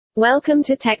Welcome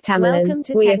to Tech Tamilin.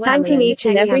 We are thanking each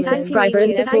and every subscriber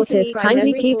and supporters.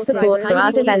 Kindly keep support for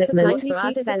our development.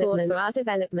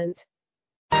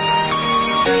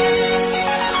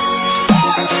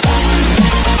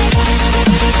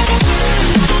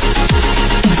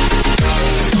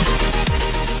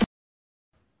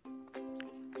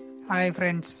 Hi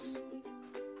friends.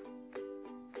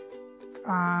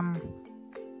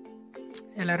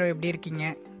 எல்லாரும் எப்படி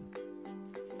இருக்கீங்க?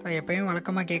 So எப்பயும்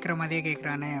வழக்கமாக கேட்குற மாதிரியே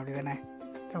கேட்குறானே அப்படி தானே.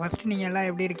 ஸோ ஃபஸ்ட்டு நீங்கள் எல்லாம்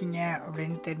எப்படி இருக்கீங்க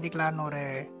அப்படின்னு தெரிஞ்சுக்கலான்னு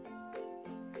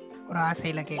ஒரு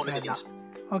ஆசையில் கேட்குறது தான்.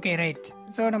 Okay right.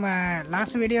 ஸோ நம்ம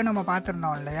லாஸ்ட் வீடியோ நம்ம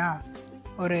பார்த்துருந்தோம் இல்லையா,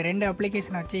 ஒரு 2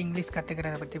 அப்ளிகேஷனை வச்சு இங்கிலீஷ்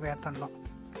கற்றுக்கிறத பற்றி பார்த்துருந்தோம்.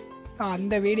 ஸோ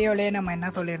அந்த வீடியோலேயே நம்ம என்ன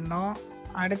சொல்லியிருந்தோம்,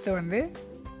 அடுத்து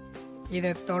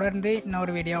இதை தொடர்ந்து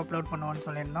இன்னொரு வீடியோ அப்லோட் பண்ணுவோன்னு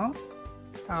சொல்லியிருந்தோம்.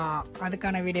 ஸோ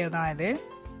அதுக்கான வீடியோ தான் இது.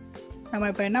 நம்ம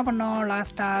இப்போ என்ன பண்ணோம்,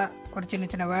 லாஸ்ட்டாக ஒரு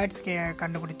சின்ன வேர்ட்ஸ்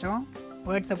கண்டுபிடிச்சோம்,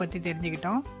 வேர்ட்ஸை பற்றி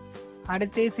தெரிஞ்சுக்கிட்டோம்.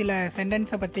 அடுத்து சில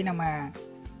சென்டென்ஸை பற்றி நம்ம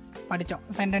படித்தோம்.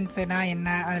 சென்டென்ஸுனால் என்ன,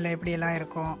 அதில் எப்படியெல்லாம்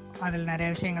இருக்கும், அதில் நிறைய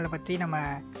விஷயங்களை பற்றி நம்ம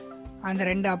அந்த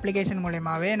 2 அப்ளிகேஷன்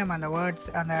மூலயமாவே நம்ம அந்த வேர்ட்ஸ்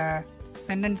அந்த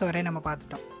சென்டென்ஸ் வரையும் நம்ம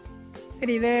பார்த்துட்டோம்.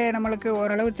 சரி, இது நம்மளுக்கு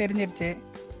ஓரளவு தெரிஞ்சிருச்சு.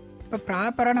 இப்போ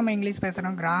ப்ராப்பராக நம்ம இங்கிலீஷ்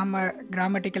பேசணும்,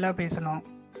 கிராமட்டிக்கலாக பேசணும்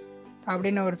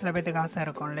அப்படின்னு ஒரு சில பேர்த்துக்கு ஆசை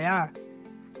இருக்கும் இல்லையா.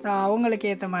 ஸோ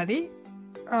அவங்களுக்கு ஏற்ற மாதிரி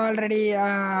ஆல்ரெடி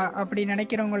அப்படி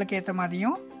நினைக்கிறவங்களுக்கு ஏற்ற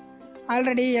மாதிரியும்,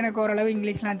 ஆல்ரெடி எனக்கு ஓரளவு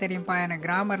இங்கிலீஷ்லாம் தெரியும்ப்பா, எனக்கு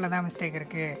கிராமரில் தான் மிஸ்டேக்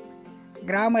இருக்குது,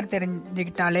 கிராமர்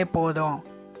தெரிஞ்சுக்கிட்டாலே போதும்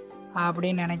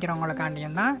அப்படின்னு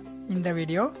நினைக்கிறவங்களுக்காண்டியும் தான் இந்த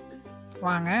வீடியோ.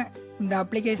 வாங்க, இந்த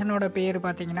அப்ளிகேஷனோட பேர்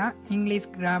பார்த்தீங்கன்னா இங்கிலீஷ்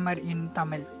கிராமர் இன்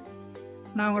தமிழ்.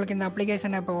 நான் உங்களுக்கு இந்த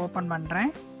அப்ளிகேஷனை இப்போ ஓப்பன்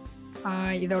பண்ணுறேன்.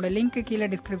 இதோட லிங்க்கு கீழே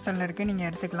டிஸ்கிரிப்ஷனில் இருக்குது, நீங்கள்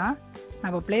எடுத்துக்கலாம். நான்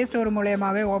இப்போ ப்ளே ஸ்டோர்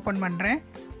மூலயமாவே ஓப்பன் பண்ணுறேன்,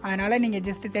 அதனால் நீங்கள்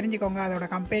ஜஸ்ட்டு தெரிஞ்சுக்கோங்க அதோட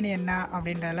கம்பெனி என்ன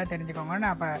அப்படின்றதெல்லாம் தெரிஞ்சுக்கோங்க.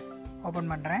 நான் இப்போ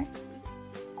ஓப்பன் பண்ணுறேன்.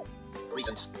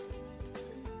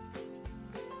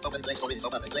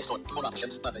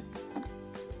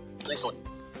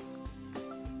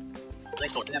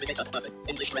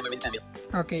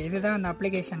 ஓகே, இதுதான் அந்த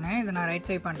அப்ளிகேஷனு. இதை நான் ரைட்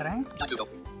சைட் பண்ணுறேன்.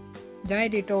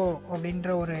 ஜாய் டிட்டோ அப்படின்ற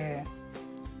ஒரு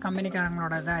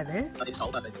கம்பெனிக்காரங்களோட தான் இது.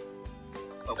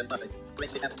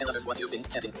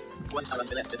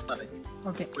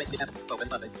 ஓகே,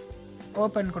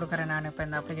 ஓப்பன் கொடுக்குறேன் நான் இப்போ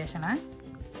இந்த அப்ளிகேஷனை.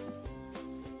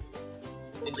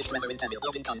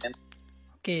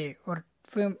 ஓகே, ஒரு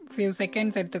ஃபியூ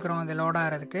செகண்ட்ஸ் எடுத்துக்கிறோம் இது லோட்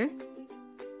ஆகிறதுக்கு.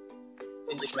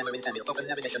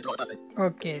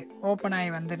 ஓகே, ஓப்பன்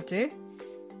ஆகி வந்துருச்சு.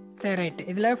 சரி ரைட்.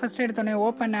 இதில் ஃபஸ்ட் எடுத்தோடனே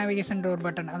ஓப்பன் நேவிகேஷன் டோர்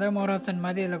பட்டன், அதாவது மோர் ஆப்ஷன்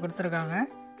மாதிரி இதில் கொடுத்துருக்காங்க.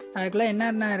 அதுக்குள்ளே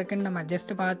என்னென்ன இருக்குதுன்னு நம்ம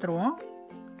ஜஸ்ட்டு பார்த்துருவோம்.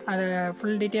 அது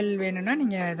ஃபுல் டீட்டெயில் வேணும்னா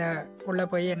நீங்கள் இதை உள்ளே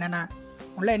போய்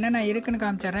என்னென்ன இருக்குன்னு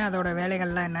காமிச்சிட்றேன், அதோட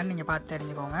வேலைகள்லாம் என்னன்னு நீங்கள் பார்த்து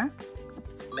தெரிஞ்சுக்கோங்க.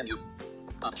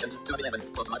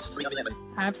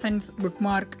 Options,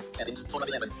 bookmark,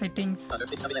 settings,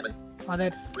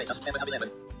 others,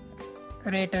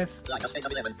 raters,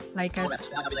 like as,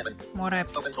 மோர்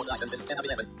ஆப்ஸ்,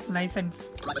 லைசன்ஸ்,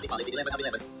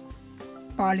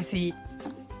 பாலிசி.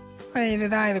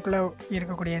 இதுதான் இதுக்குள்ளே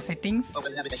இருக்கக்கூடிய செட்டிங்ஸ்.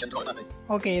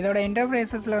 ஓகே, இதோட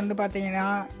இன்டர்ஃபேஸஸில் பார்த்தீங்கன்னா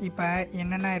இப்போ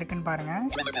என்னென்ன இருக்குன்னு பாருங்கள்.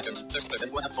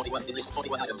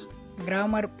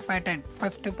 கிராமர் பேட்டர்ன்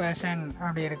ஃபர்ஸ்ட் பர்சன்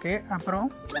அப்படி இருக்குது. அப்புறம்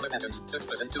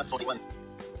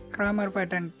கிராமர்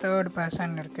பேட்டர்ன் தேர்ட்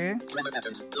பர்சன் இருக்குது.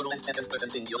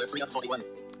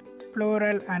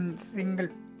 ப்ளூரல் அண்ட்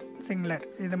சிங்குலர்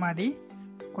இது மாதிரி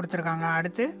கொடுத்துருக்காங்க.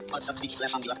 அடுத்து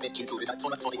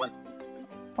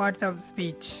parts of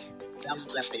speech,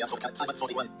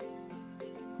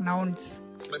 nouns,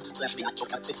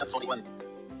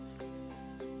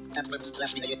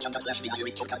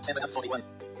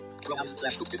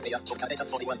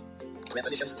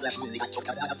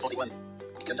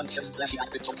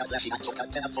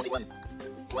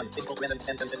 One simple present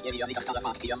sentences area Nikafkala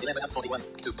Markiam 11 of 41.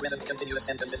 2 present continuous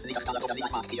sentences Nikafkala Totally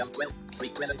Markiam 12. 3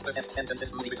 present perfect sentences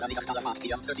Mudibitra Nikafkala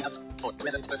Markiam 30 of 4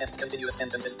 present perfect continuous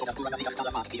sentences Totapura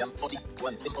Nikafkala Markiam 40.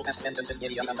 1 simple past sentences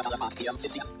area Andakala Markiam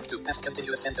 50. 2 past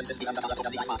continuous sentences Andakala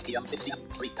Totally Markiam 60.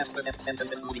 3 past perfect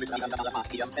sentences Mudibitra Andakala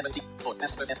Markiam 70. 4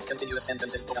 past perfect continuous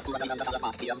sentences Totapura Andakala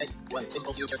Markiam 8. 1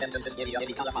 simple future sentences area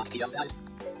Nikala Markiam 9.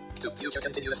 2 future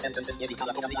continuous sentences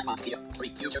Nikala Totally Markiam 3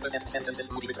 future perfect sentences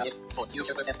Mudibitra 4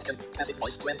 future perfect passive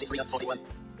voice 23 of 41.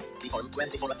 Deform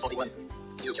 24 of 41.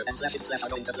 Future and slashes slash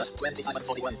are going to plus 25 of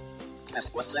 41. Past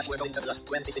was slash we're going to plus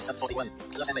 26 of 41.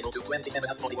 Plus am able to 27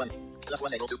 of 41. Plus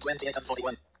was able to 28 of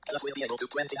 41. Plus will be able to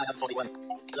 29 of 41.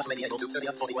 Plus may be able to 30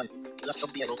 of 41. Plus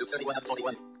should be able to 31 of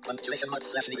 41. Punctuation mark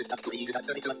slash needed up to EU at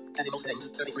 32. Animals names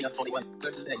 33 of 41.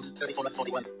 Birds names 34 of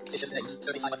 41. Fishes names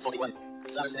 35 of 41.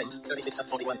 Flowers names 36 of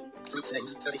 41. Fruits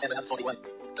names 37 of 41.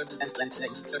 Herbs and plants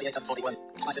names 38 of 41.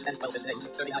 Spices and pulses names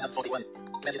 39 of 41.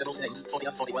 Vegetables names 40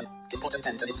 of 41. Important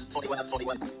antonyms 41 of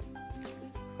 41.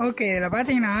 Okay, இதில்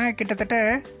பார்த்தீங்கன்னா கிட்டத்தட்ட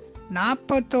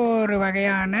 41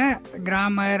 வகையான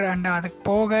grammar and அதுக்கு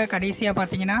போக கடைசியாக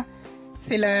பார்த்தீங்கன்னா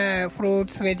சில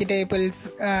fruits, vegetables,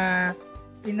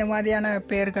 இந்த மாதிரியான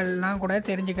பேர்கள்லாம் கூட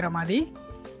தெரிஞ்சுக்கிற மாதிரி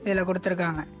இதில்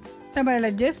கொடுத்துருக்காங்க. இப்போ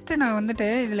இதில் ஜஸ்ட்டு நான் வந்துட்டு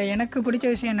இதில் எனக்கு பிடிச்ச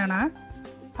விஷயம் என்னென்னா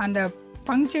அந்த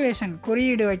பங்க்சுவேஷன்,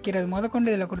 குறியீடு வைக்கிறது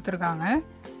முதற்கொண்டு இதில் கொடுத்துருக்காங்க.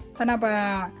 ஸோ நான் இப்போ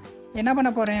என்ன பண்ண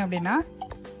போகிறேன் அப்படின்னா,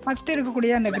 ஃபஸ்ட்டு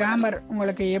இருக்கக்கூடிய அந்த கிராமர்,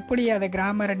 உங்களுக்கு எப்படி அந்த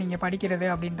கிராமரை நீங்கள் படிக்கிறது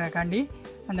அப்படின்றக்காண்டி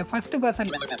அந்த first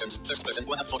person,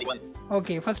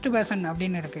 okay first person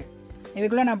அப்படின்னு இருக்குது,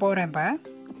 இதுக்குள்ளே நான் போகிறேன். இப்போ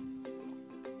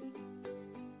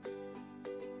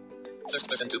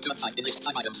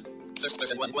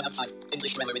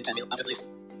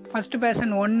first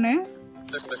person 1,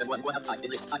 First person 1 of 5 in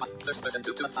list 5. First person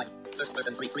 2 of 5. First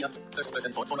person 3 3 of. First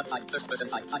person 4 4 of 5. First person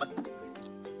 5 5 of.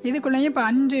 இதுக்குள்ளேயும் இப்போ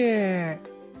 5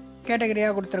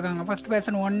 கேட்டகரியாக கொடுத்துருக்காங்க. ஃபர்ஸ்ட்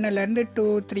பர்சன் 1லேருந்து 2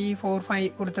 3 4 5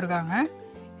 கொடுத்துருக்காங்க.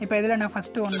 இப்போ இதில் நான்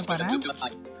first 1 பாறேன்.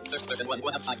 First person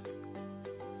 1 of 5.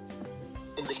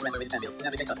 English grammar in Tamil.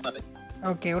 Navigate up button.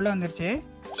 Okay, உள்ள வந்துருச்சு.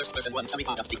 First person 1 semi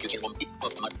part of TQ children.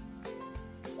 Bookmark.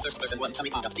 First person 1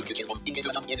 semi part of TQ children. Engage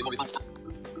with them memory part.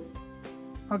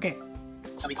 Okay.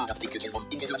 Sami part of TQ children.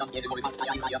 Engage with them memory part.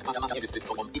 I have part of edit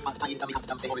form. If part time time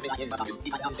tam se memory I am you.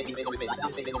 If I am saying memory I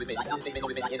am saying memory I am saying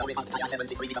memory I am part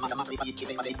 73 become a matter if I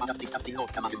say part of TikTok thing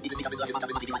note come up. If we become love matter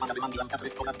cut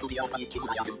with code to the alpha each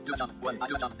I am. Do a jump 1 I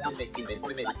do a jump. I am saying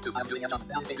memory I 2 I am doing a jump.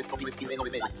 I am saying with copy with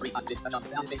memory I 3 I did a jump.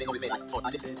 I am saying memory I 4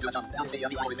 I didn't do a jump. I am saying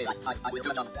memory I 5 I will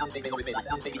do a jump. I am saying memory I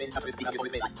am saying even stuff with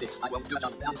memory I 6 I won't do a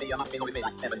jump. I am saying memory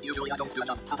I 7 usually I don't do a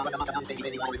jump. Satara matter I am saying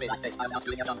memory I 8 I am not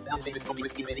doing a jump. I am saying with copy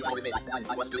with memory I 9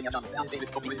 I was doing a jump. I am saying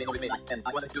with copy with memory I 10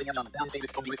 I wasn't doing a jump. I am saying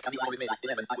with copy with memory I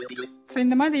 11 I will be doing. So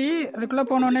இந்த மாதிரி அதுக்குள்ளே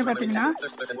போனோடனே பார்த்தீங்கன்னா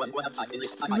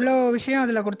இவ்வளோ விஷயம்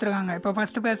அதில் கொடுத்துருக்காங்க. இப்போ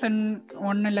ஃபர்ஸ்ட் பர்சன்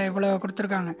 1ல் இவ்வளோ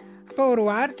கொடுத்துருக்காங்க. அப்போ ஒரு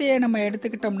வார்த்தையை நம்ம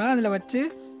எடுத்துக்கிட்டோம்னா அதில் வச்சு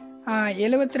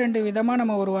 72 விதமாக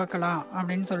நம்ம உருவாக்கலாம்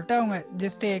அப்படின்னு சொல்லிட்டு அவங்க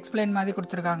ஜஸ்ட் எக்ஸ்பிளைன் மாதிரி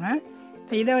கொடுத்துருக்காங்க.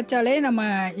 இதை வச்சாலே நம்ம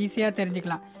ஈஸியாக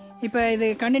தெரிஞ்சுக்கலாம். இப்போ இது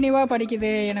கண்டினியூவாக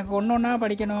படிக்குது, எனக்கு ஒன்று ஒன்றா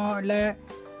படிக்கணும், இல்லை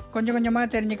கொஞ்சம் கொஞ்சமாக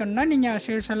தெரிஞ்சுக்கணும்னா நீங்கள்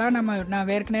அஸ்யூஷுவலாக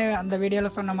நான் ஏற்கனவே அந்த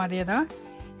வீடியோவில் சொன்ன மாதிரியே தான்.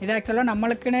 இது ஆக்சுவலாக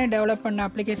நம்மளுக்குன்னே டெவலப் பண்ண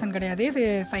அப்ளிகேஷன் கிடையாது. இது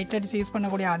சைட்டட்ஸ் யூஸ்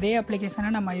பண்ணக்கூடிய அதே அப்ளிகேஷனை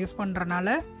நம்ம யூஸ் பண்ணுறனால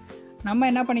நம்ம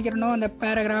என்ன பண்ணிக்கிறோம், அந்த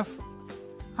பேராகிராஃப்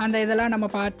அந்த இதெல்லாம் நம்ம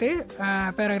பார்த்து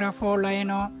பேராகிராஃபோ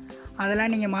லைனோ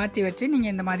அதெல்லாம் நீங்கள் மாற்றி வச்சு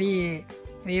நீங்கள் இந்த மாதிரி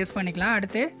இதை யூஸ் பண்ணிக்கலாம்.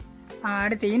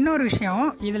 அடுத்து இன்னொரு விஷயம்,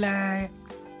 இதில்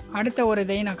அடுத்த ஒரு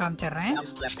இதையும் நான் காமிச்சிடுறேன்.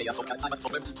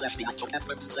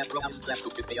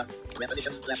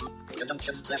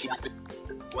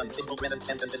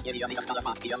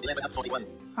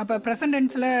 அப்போ ப்ரெசன்ட்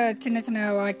டென்ஸில் சின்ன சின்ன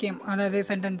வாக்கியம், அதாவது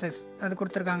சென்டென்சஸ் அது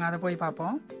கொடுத்துருக்காங்க, அதை போய்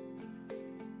பார்ப்போம்.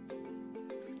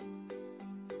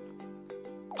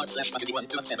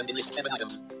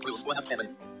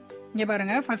 இங்கே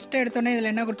பாருங்க, ஃபர்ஸ்ட் எடுத்தோடனே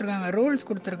இதில் என்ன கொடுத்துருக்காங்க, ரூல்ஸ்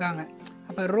கொடுத்துருக்காங்க.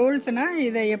 அப்போ ரூல்ஸ்னா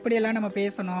இதை எப்படியெல்லாம் நம்ம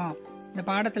பேசணும், இந்த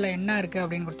பாடத்தில் என்ன இருக்குது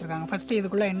அப்படின்னு கொடுத்துருக்காங்க. ஃபர்ஸ்ட்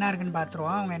இதுக்குள்ளே என்ன இருக்குன்னு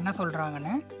பார்த்துருவோம் அவங்க என்ன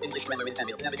சொல்கிறாங்கன்னு.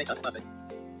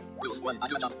 Rules 1. I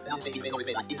do a jump. I am saying memory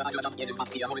I. If I do a jump, you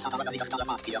part here. Morris Satara Galika Kala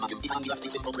Mark here. If I am left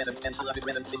simple present tense, I love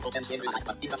present simple tense in real life.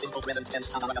 If a simple present tense,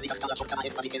 Satara Galika Kala Chokka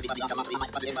everybody can be the other matter. I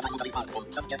might put in but I would be part from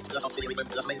subject plus auxiliary verb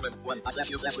plus main verb. 1. I slash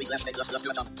you slash we slash make plus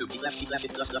do a jump. 2. He slash she slash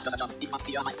it plus a jump. If part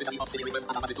here, I might put in auxiliary verb.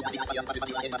 Atama to I am party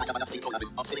I am but I can have think of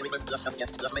auxiliary verb plus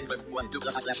subject plus main verb. 1. 2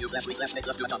 plus I slash you slash we slash make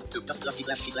plus do a jump. 2 plus he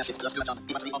slash she slash it plus do a jump.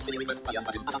 If part auxiliary verb I am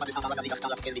party. Atama to Satara Galika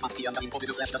Kala can be part here. Import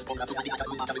to slash plus ponga to I can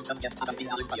move subject Satara in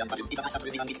I am party. If I start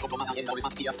with the to I am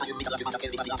party.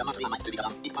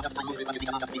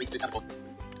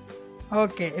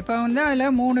 Okay, இப்போ வந்து அதில்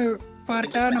 3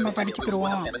 பார்ட்டாக நம்ம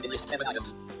படிச்சுக்கிடுவோம்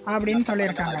அப்படின்னு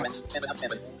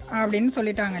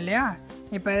சொல்லிட்டாங்க இல்லையா.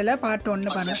 இப்போ இதில் பார்ட்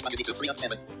 1 பாருங்க,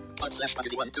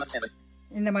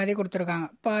 இந்த மாதிரி கொடுத்துருக்காங்க.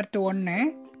 பார்ட் 1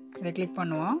 இதை கிளிக்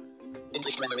பண்ணுவோம்.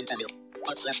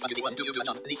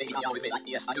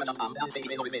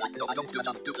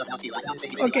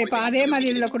 ஓகே, இப்போ அதே மாதிரி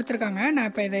இதில் கொடுத்துருக்காங்க. நான்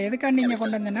இப்போ இதை எதுக்காக நீங்கள்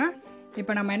கொண்டு வந்தேன்னா,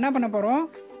 இப்போ நம்ம என்ன பண்ண போகிறோம்,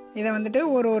 இதை வந்துட்டு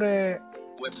ஒரு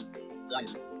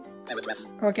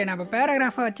ஓகே நான் இப்போ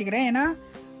பேராகிராஃபாக வச்சுக்கிறேன். ஏன்னா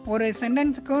ஒரு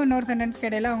சென்டென்ஸுக்கும் இன்னொரு சென்டென்ஸ்க்கு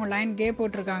இடையில அவங்க லைன் கேப்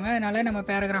போட்டிருக்காங்க, அதனால நம்ம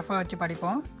பேராகிராஃபாக வச்சு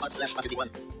படிப்போம்.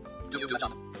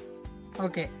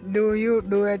 Okay, do you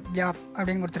do a job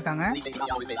அப்படின்னு கொடுத்துருக்காங்க.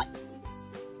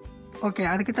 ஓகே,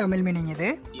 அதுக்கு தமிழ் மீனிங் இது.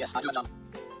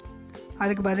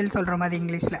 அதுக்கு பதில் சொல்கிற மாதிரி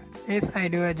இங்கிலீஷில் எஸ் ஐ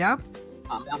டூ அ ஜாப்.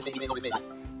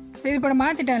 இது இப்போ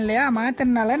மாற்றிட்டேன் இல்லையா,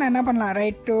 மாற்றினால நான் என்ன பண்ணலாம்,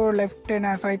 ரைட் டு லெஃப்ட்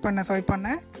நான் ஸ்வைப்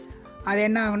பண்ண அது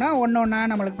என்ன ஆகுனா ஒன்றா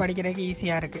நம்மளுக்கு படிக்கிறதுக்கு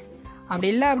ஈஸியாக இருக்குது. அப்படி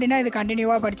இல்லை அப்படின்னா இது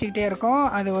கண்டினியூவாக படிச்சுக்கிட்டே இருக்கும்.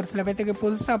 அது ஒரு சில பேர்த்துக்கு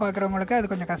புதுசாக பார்க்குறவங்களுக்கு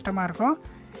அது கொஞ்சம் கஷ்டமாக இருக்கும்.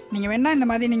 நீங்கள் வேணால் இந்த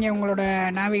மாதிரி நீங்கள் உங்களோட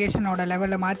நேவிகேஷனோட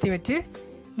லெவலில் மாற்றி வச்சு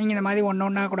நீங்கள் இந்த மாதிரி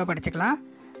ஒன்றா கூட படிச்சுக்கலாம்.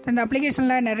 இந்த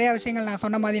அப்ளிகேஷனில் நிறையா விஷயங்கள் நான்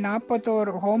சொன்ன மாதிரி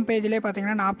 41 ஹோம் பேஜ்லேயே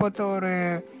பார்த்தீங்கன்னா 41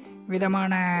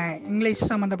 விதமான இங்கிலீஷ்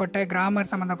சம்மந்தப்பட்ட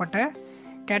கிராமர் சம்மந்தப்பட்ட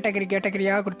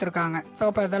கேட்டகரியாக கொடுத்துருக்காங்க. ஸோ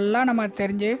அப்போ அதெல்லாம் நம்ம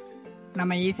தெரிஞ்சு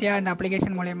நம்ம ஈஸியாக இந்த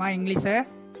அப்ளிகேஷன் மூலயமா இங்கிலீஷை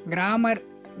கிராமர்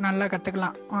நல்லா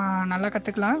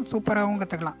கற்றுக்கலாம், சூப்பராகவும்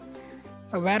கற்றுக்கலாம்.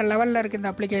 ஸோ வேறு லெவலில் இருக்குது இந்த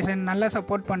அப்ளிகேஷன், நல்லா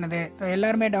சப்போர்ட் பண்ணுது. ஸோ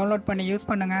எல்லாருமே டவுன்லோட் பண்ணி யூஸ்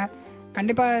பண்ணுங்கள்.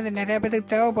 கண்டிப்பாக இது நிறைய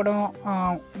பேருக்கு தேவைப்படும்.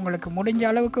 உங்களுக்கு முடிஞ்ச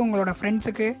அளவுக்கு உங்களோட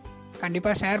ஃப்ரெண்ட்ஸுக்கு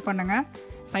கண்டிப்பாக ஷேர் பண்ணுங்கள்.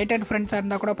 சைட்டட் ஃப்ரெண்ட்ஸாக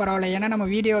இருந்தால் கூட பரவாயில்ல, ஏன்னா நம்ம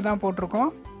வீடியோ தான்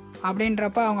போட்டிருக்கோம்.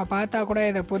 அப்படின்றப்ப அவங்க பார்த்தா கூட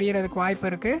இதை புரியறதுக்கு வாய்ப்பு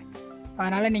இருக்குது.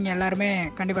 அதனால் நீங்கள் எல்லாருமே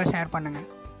கண்டிப்பாக ஷேர் பண்ணுங்கள்.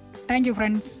 Thank you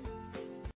friends.